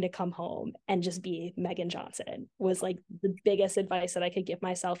then learning to come home and just be Meghan Johnson was like the biggest advice that I could give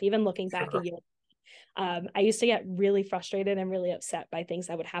myself, even looking back a year. I used to get really frustrated and really upset by things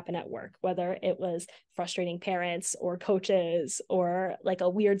that would happen at work, whether it was frustrating parents or coaches or like a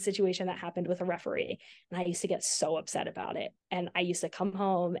weird situation that happened with a referee. And I used to get so upset about it. And I used to come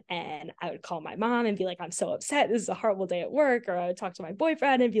home and I would call my mom and be like, I'm so upset. This is a horrible day at work. Or I would talk to my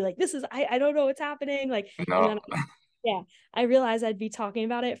boyfriend and be like, I don't know what's happening. Like, and then I realized I'd be talking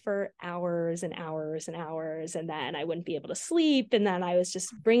about it for hours and hours and hours. And then I wouldn't be able to sleep. And then I was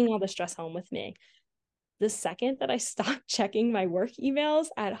just bringing all the stress home with me. The second that I stopped checking my work emails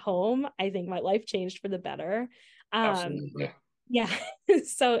at home, I think my life changed for the better. Absolutely. Yeah.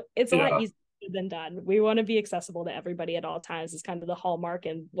 So it's a lot easier than done. We want to be accessible to everybody at all times. It's kind of the hallmark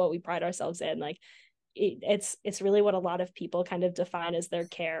and what we pride ourselves in. Like it's really what a lot of people kind of define as their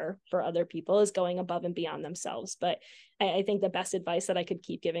care for other people is going above and beyond themselves. But I think the best advice that I could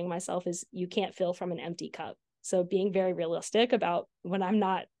keep giving myself is you can't fill from an empty cup. So being very realistic about when I'm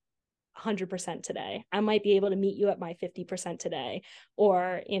not 100% today, I might be able to meet you at my 50% today.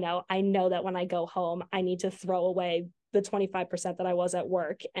 Or, I know that when I go home, I need to throw away the 25% that I was at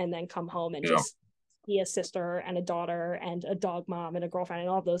work and then come home and just be a sister and a daughter and a dog mom and a girlfriend and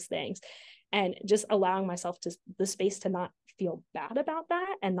all those things. And just allowing myself to the space to not feel bad about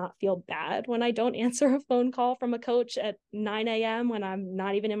that and not feel bad when I don't answer a phone call from a coach at 9 a.m. when I'm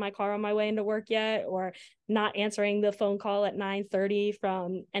not even in my car on my way into work yet, or not answering the phone call at 9:30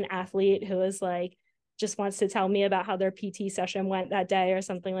 from an athlete who is like, just wants to tell me about how their PT session went that day or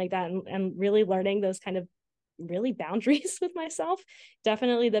something like that. And really learning those kind of really boundaries with myself.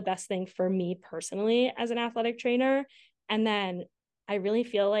 Definitely the best thing for me personally as an athletic trainer. And then I really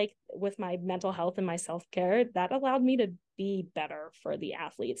feel like with my mental health and my self-care, that allowed me to be better for the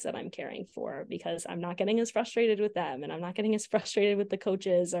athletes that I'm caring for, because I'm not getting as frustrated with them and I'm not getting as frustrated with the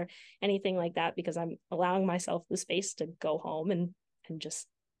coaches or anything like that, because I'm allowing myself the space to go home and just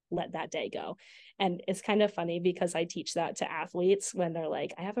let that day go. And it's kind of funny because I teach that to athletes when they're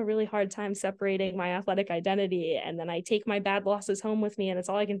like, I have a really hard time separating my athletic identity. And then I take my bad losses home with me and it's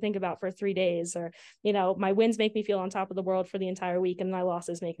all I can think about for 3 days. Or, my wins make me feel on top of the world for the entire week and my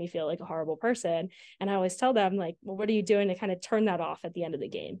losses make me feel like a horrible person. And I always tell them, like, well, what are you doing to kind of turn that off at the end of the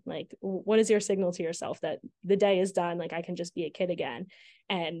game? Like, what is your signal to yourself that the day is done? Like, I can just be a kid again.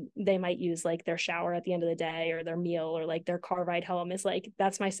 And they might use like their shower at the end of the day or their meal or like their car ride home is like,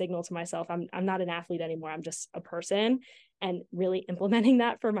 that's my signal to myself. I'm not an athlete anymore. I'm just a person. And really implementing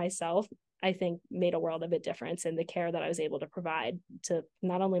that for myself, I think made a world of a difference in the care that I was able to provide to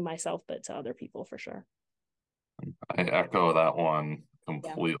not only myself, but to other people for sure. I echo that one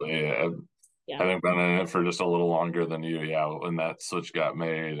completely. Having been in it for just a little longer than you, when that switch got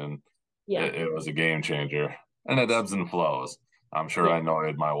made and it was a game changer. And it ebbs and flows. I'm sure I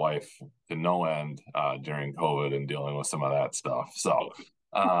annoyed my wife to no end during COVID and dealing with some of that stuff. So,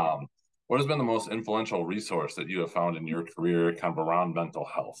 um, what has been the most influential resource that you have found in your career, kind of around mental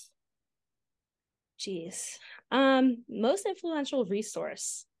health? Geez. Most influential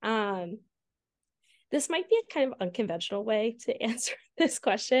resource. This might be a kind of unconventional way to answer this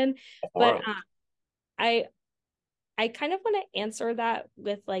question, but Or I I kind of want to answer that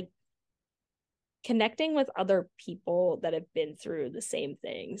with like connecting with other people that have been through the same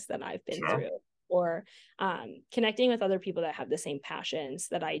things that I've been sure, through, or connecting with other people that have the same passions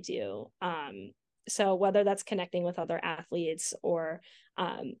that I do. So whether that's connecting with other athletes or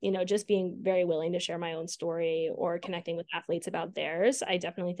just being very willing to share my own story or connecting with athletes about theirs, I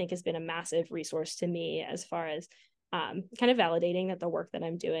definitely think has been a massive resource to me as far as kind of validating that the work that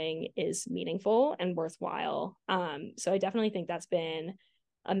I'm doing is meaningful and worthwhile. So I definitely think that's been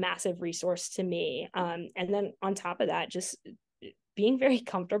a massive resource to me. And then on top of that, just being very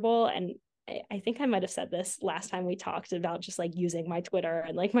comfortable. And I think I might have said this last time we talked about just like using my Twitter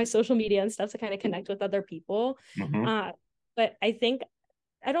and like my social media and stuff to kind of connect with other people. hmm But I think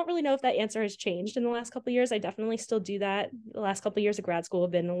I don't really know if that answer has changed in the last couple of years. I definitely still do that. The last couple of years of grad school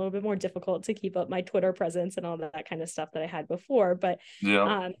have been a little bit more difficult to keep up my Twitter presence and all that kind of stuff that I had before. But yeah,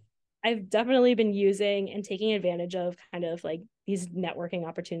 um, I've definitely been using and taking advantage of kind of like these networking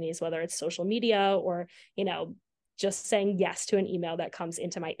opportunities, whether it's social media or, just saying yes to an email that comes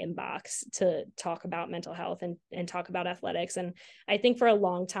into my inbox to talk about mental health and talk about athletics. And I think for a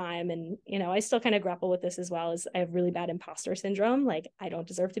long time, and I still kind of grapple with this as well, is I have really bad imposter syndrome. Like, I don't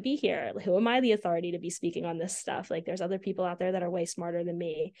deserve to be here. Who am I the authority to be speaking on this stuff? Like, there's other people out there that are way smarter than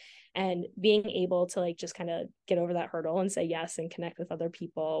me. And being able to like just kind of get over that hurdle and say yes and connect with other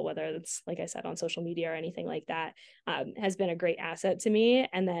people, whether it's like I said on social media or anything like that, has been a great asset to me.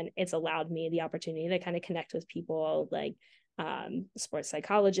 And then it's allowed me the opportunity to kind of connect with people like sports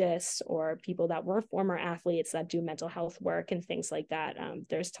psychologists or people that were former athletes that do mental health work and things like that.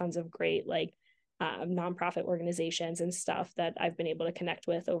 There's tons of great like nonprofit organizations and stuff that I've been able to connect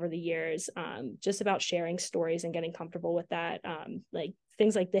with over the years, just about sharing stories and getting comfortable with that. Like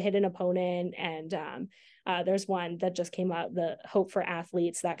things like the hidden opponent, and there's one that just came out, the Hope for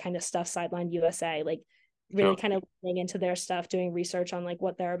Athletes, that kind of stuff, Sideline USA, like really yep. kind of looking into their stuff, doing research on like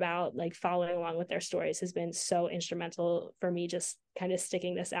what they're about, like following along with their stories has been so instrumental for me just kind of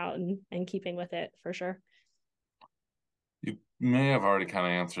sticking this out and keeping with it for sure. You may have already kind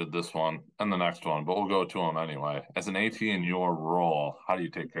of answered this one and the next one, but we'll go to them anyway. As an AT in your role, how do you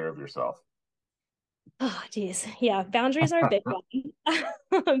take care of yourself? Oh, geez. Yeah, boundaries are a big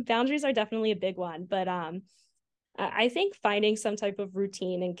one. Boundaries are definitely a big one, but I think finding some type of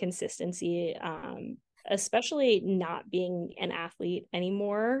routine and consistency, especially not being an athlete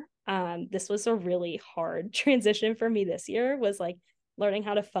anymore. This was a really hard transition for me this year, was like learning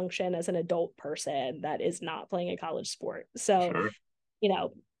how to function as an adult person that is not playing a college sport. So, Sure. you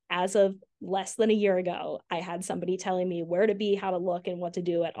know, as of less than a year ago, I had somebody telling me where to be, how to look, and what to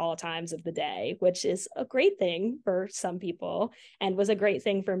do at all times of the day, which is a great thing for some people and was a great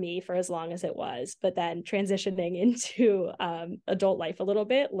thing for me for as long as it was. But then transitioning into adult life a little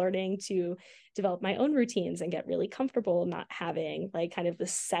bit, learning to develop my own routines and get really comfortable not having like kind of the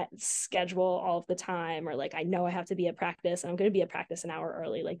set schedule all of the time, or like I know I have to be at practice and I'm going to be at practice an hour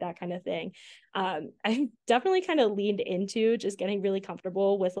early, like that kind of thing. I definitely kind of leaned into just getting really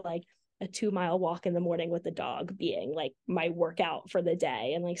comfortable with like a 2 mile walk in the morning with the dog being like my workout for the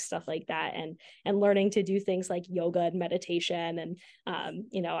day and like stuff like that, and learning to do things like yoga and meditation. And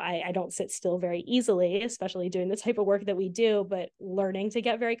I don't sit still very easily, especially doing the type of work that we do, but learning to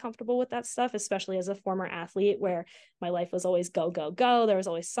get very comfortable with that stuff, especially as a former athlete where my life was always go go go, there was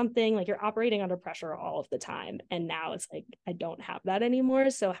always something, like you're operating under pressure all of the time, and now it's like I don't have that anymore.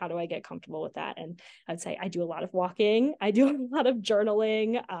 So how do I get comfortable with that? And I'd say I do a lot of walking, I do a lot of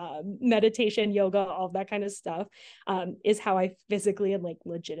journaling, meditation, yoga, all of that kind of stuff, is how I physically and like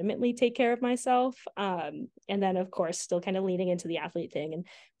legitimately take care of myself. And then, of course, still kind of leaning into the athlete thing and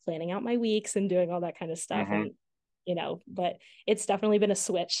planning out my weeks and doing all that kind of stuff. hmm And, but it's definitely been a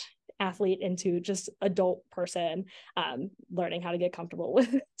switch, athlete into just adult person, learning how to get comfortable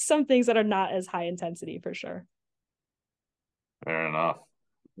with some things that are not as high intensity for sure. Fair enough.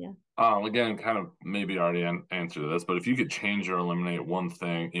 Yeah. Again, kind of maybe already answered this, but if you could change or eliminate one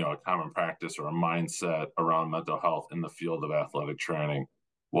thing, a common practice or a mindset around mental health in the field of athletic training,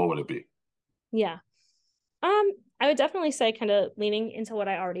 what would it be? Yeah. I would definitely say kind of leaning into what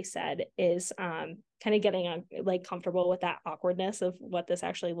I already said is kind of getting like comfortable with that awkwardness of what this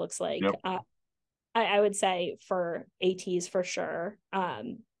actually looks like. Yep. I would say for ATs for sure,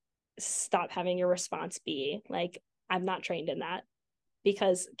 stop having your response be like, I'm not trained in that,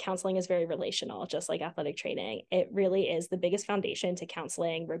 because counseling is very relational, just like athletic training. It really is the biggest foundation to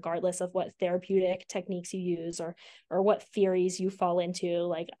counseling, regardless of what therapeutic techniques you use or what theories you fall into.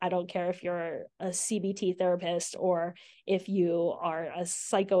 Like, I don't care if you're a CBT therapist or if you are a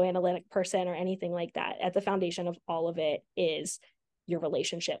psychoanalytic person or anything like that. At the foundation of all of it is your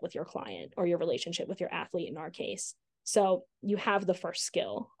relationship with your client, or your relationship with your athlete in our case. So you have the first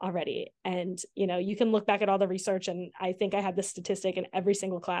skill already. And, you can look back at all the research. And I think I had this statistic in every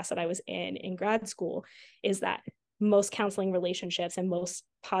single class that I was in grad school, is that most counseling relationships and most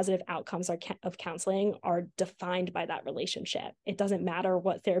positive outcomes of counseling are defined by that relationship. It doesn't matter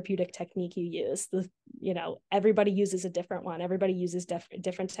what therapeutic technique you use. Everybody uses a different one. Everybody uses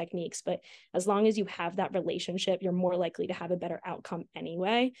different techniques. But as long as you have that relationship, you're more likely to have a better outcome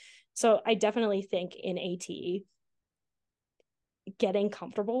anyway. So I definitely think in AT, getting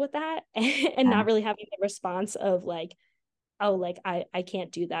comfortable with that and not really having the response of like, oh, like I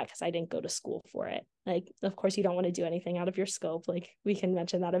can't do that because I didn't go to school for it. Like, of course you don't want to do anything out of your scope. Like, we can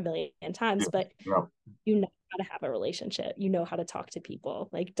mention that a million times, but you know how to have a relationship. You know how to talk to people.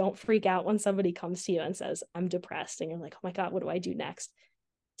 Like, don't freak out when somebody comes to you and says, I'm depressed. And you're like, oh my God, what do I do next?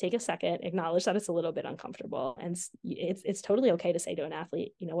 Take a second, acknowledge that it's a little bit uncomfortable. And it's totally okay to say to an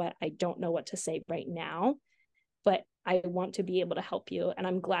athlete, you know what, I don't know what to say right now, but I want to be able to help you. And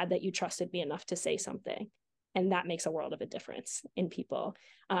I'm glad that you trusted me enough to say something. And that makes a world of a difference in people.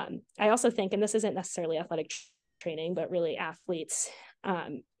 I also think, and this isn't necessarily athletic training, but really athletes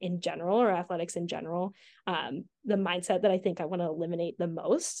in general, or athletics in general, the mindset that I think I want to eliminate the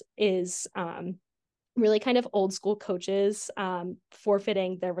most is really kind of old school coaches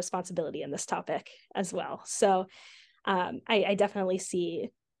forfeiting their responsibility in this topic as well. So I definitely see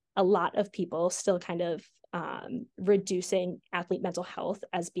a lot of people still kind of reducing athlete mental health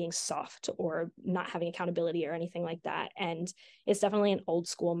as being soft or not having accountability or anything like that. And it's definitely an old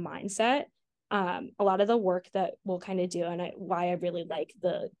school mindset. A lot of the work that we'll kind of do, and why I really like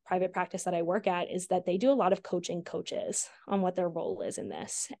the private practice that I work at, is that they do a lot of coaching coaches on what their role is in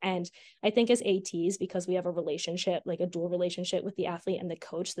this. And I think as ATs, because we have a relationship, like a dual relationship with the athlete and the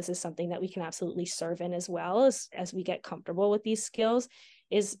coach, this is something that we can absolutely serve in as well, as we get comfortable with these skills,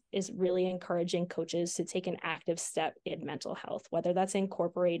 is really encouraging coaches to take an active step in mental health, whether that's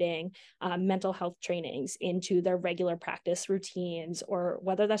incorporating mental health trainings into their regular practice routines, or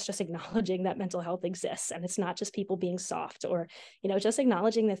whether that's just acknowledging that mental health exists and it's not just people being soft, or just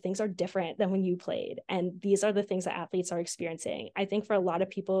acknowledging that things are different than when you played, and these are the things that athletes are experiencing. I think for a lot of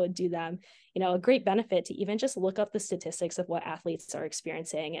people, it would do them a great benefit to even just look up the statistics of what athletes are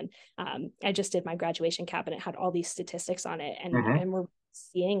experiencing. And I just did my graduation cabinet, had all these statistics on it, and we're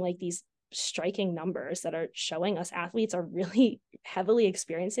seeing like these striking numbers that are showing us athletes are really heavily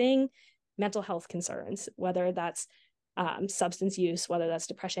experiencing mental health concerns, whether that's substance use, whether that's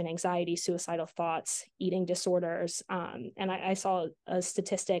depression, anxiety, suicidal thoughts, eating disorders. And I saw a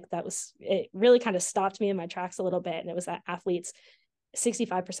statistic it really kind of stopped me in my tracks a little bit. And it was that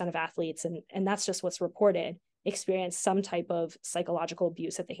 65% of athletes, and that's just what's reported, experience some type of psychological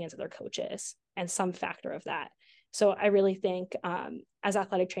abuse at the hands of their coaches, and some factor of that. So I really think as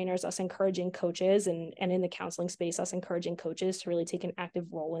athletic trainers, us encouraging coaches, and in the counseling space, us encouraging coaches to really take an active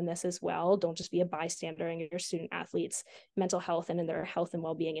role in this as well. Don't just be a bystander in your student athletes' mental health and in their health and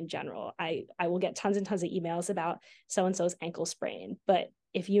well-being in general. I will get tons and tons of emails about so-and-so's ankle sprain, but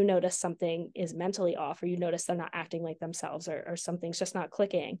if you notice something is mentally off, or you notice they're not acting like themselves, or something's just not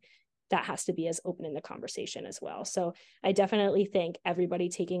clicking, that has to be as open in the conversation as well. So I definitely think everybody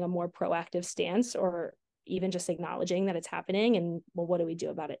taking a more proactive stance, or even just acknowledging that it's happening, and well, what do we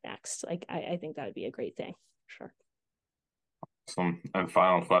do about it next? Like, I think that would be a great thing. Sure. And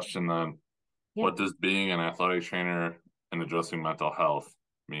final question then, Yeah. What does being an athletic trainer and addressing mental health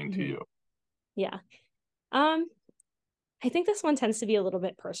mean to you? Yeah. I think this one tends to be a little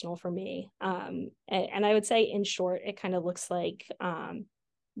bit personal for me. And I would say, in short, it kind of looks like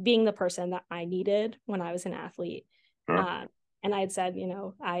being the person that I needed when I was an athlete. Sure. And I had said,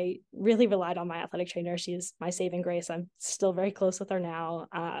 I really relied on my athletic trainer. She's my saving grace. I'm still very close with her now.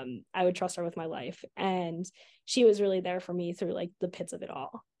 I would trust her with my life. And she was really there for me through like the pits of it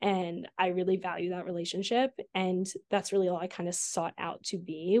all. And I really value that relationship. And that's really all I kind of sought out to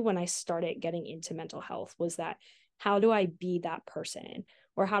be when I started getting into mental health, was that, how do I be that person?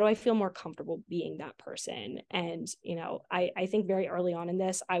 Or how do I feel more comfortable being that person? And, I think very early on in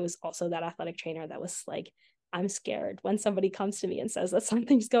this, I was also that athletic trainer that was like, I'm scared when somebody comes to me and says that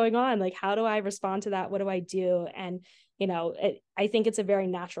something's going on. Like, how do I respond to that? What do I do? And, I think it's a very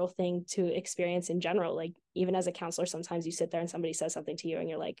natural thing to experience in general. Like, even as a counselor, sometimes you sit there and somebody says something to you and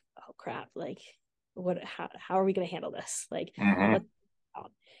you're like, oh crap, like, how are we going to handle this? Like, Mm-hmm. let's,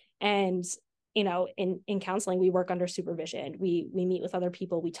 and in counseling, we work under supervision. We meet with other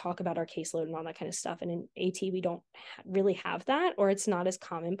people. We talk about our caseload and all that kind of stuff. And in AT, we don't really have that, or it's not as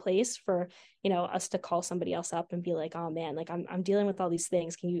commonplace for, us to call somebody else up and be like, oh man, like I'm dealing with all these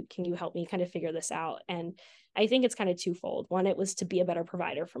things. Can you help me kind of figure this out? And I think it's kind of twofold. One, it was to be a better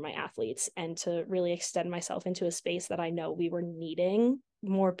provider for my athletes and to really extend myself into a space that I know we were needing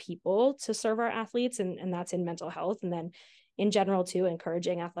more people to serve our athletes. And that's in mental health. And then in general too,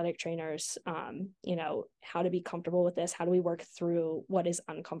 encouraging athletic trainers, how to be comfortable with this. How do we work through what is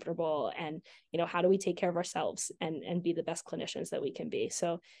uncomfortable, and, how do we take care of ourselves and be the best clinicians that we can be?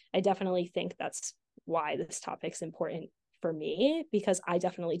 So I definitely think that's why this topic's important for me, because I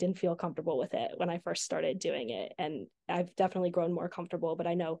definitely didn't feel comfortable with it when I first started doing it. And I've definitely grown more comfortable, but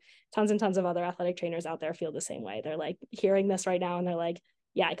I know tons and tons of other athletic trainers out there feel the same way. They're like hearing this right now and they're like,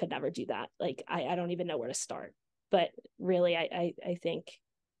 yeah, I could never do that. Like, I don't even know where to start. But really, I think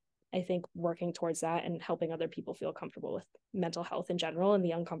working towards that and helping other people feel comfortable with mental health in general and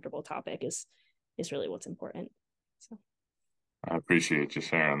the uncomfortable topic is really what's important. So I appreciate you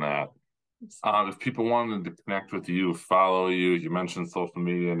sharing that. If people wanted to connect with you, follow you, you mentioned social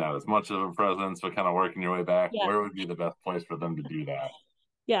media, not as much of a presence, but kind of working your way back, yeah. where would be the best place for them to do that?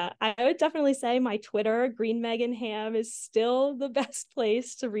 Yeah, I would definitely say my Twitter, Green Meghan Ham, is still the best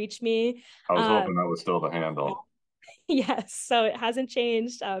place to reach me. I was hoping that was still the handle. Yes, so it hasn't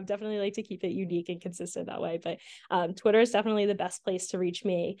changed. Definitely like to keep it unique and consistent that way. But Twitter is definitely the best place to reach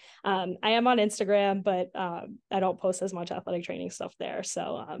me. I am on Instagram, but I don't post as much athletic training stuff there.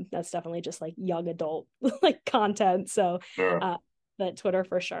 So that's definitely just like young adult like content. So Sure. but Twitter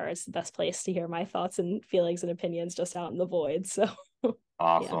for sure is the best place to hear my thoughts and feelings and opinions just out in the void. So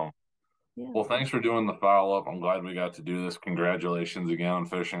Awesome. yeah. Well, thanks for doing the follow-up. I'm glad we got to do this. Congratulations again on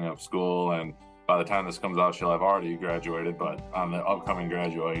finishing up school. And by the time this comes out, she'll have already graduated, but on the upcoming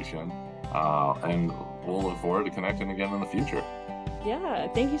graduation. And we'll look forward to connecting again in the future. Yeah,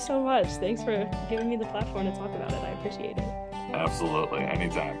 thank you so much. Thanks for giving me the platform to talk about it. I appreciate it. Absolutely.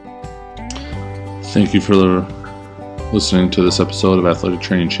 Anytime. Thank you for listening to this episode of Athletic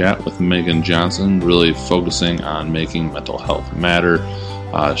Training Chat with Meghan Johnson, really focusing on making mental health matter.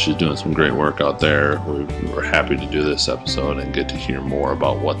 She's doing some great work out there. We're happy to do this episode and get to hear more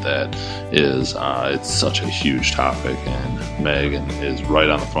about what that is. It's such a huge topic, and Meghan is right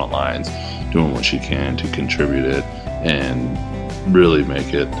on the front lines doing what she can to contribute it and really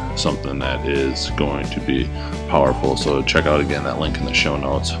make it something that is going to be powerful. So check out again that link in the show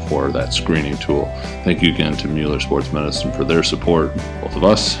notes for that screening tool. Thank you again to Mueller Sports Medicine for their support, both of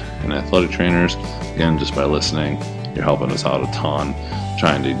us and athletic trainers. Again, just by listening, you're helping us out a ton,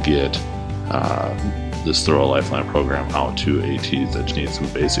 trying to get this Throw a Lifeline program out to ATs that need some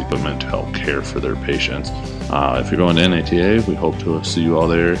basic equipment to help care for their patients. If you're going to NATA, we hope to see you all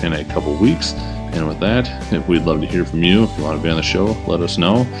there in a couple weeks. And with that, we'd love to hear from you. If you want to be on the show, let us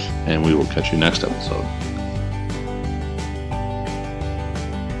know, and we will catch you next episode.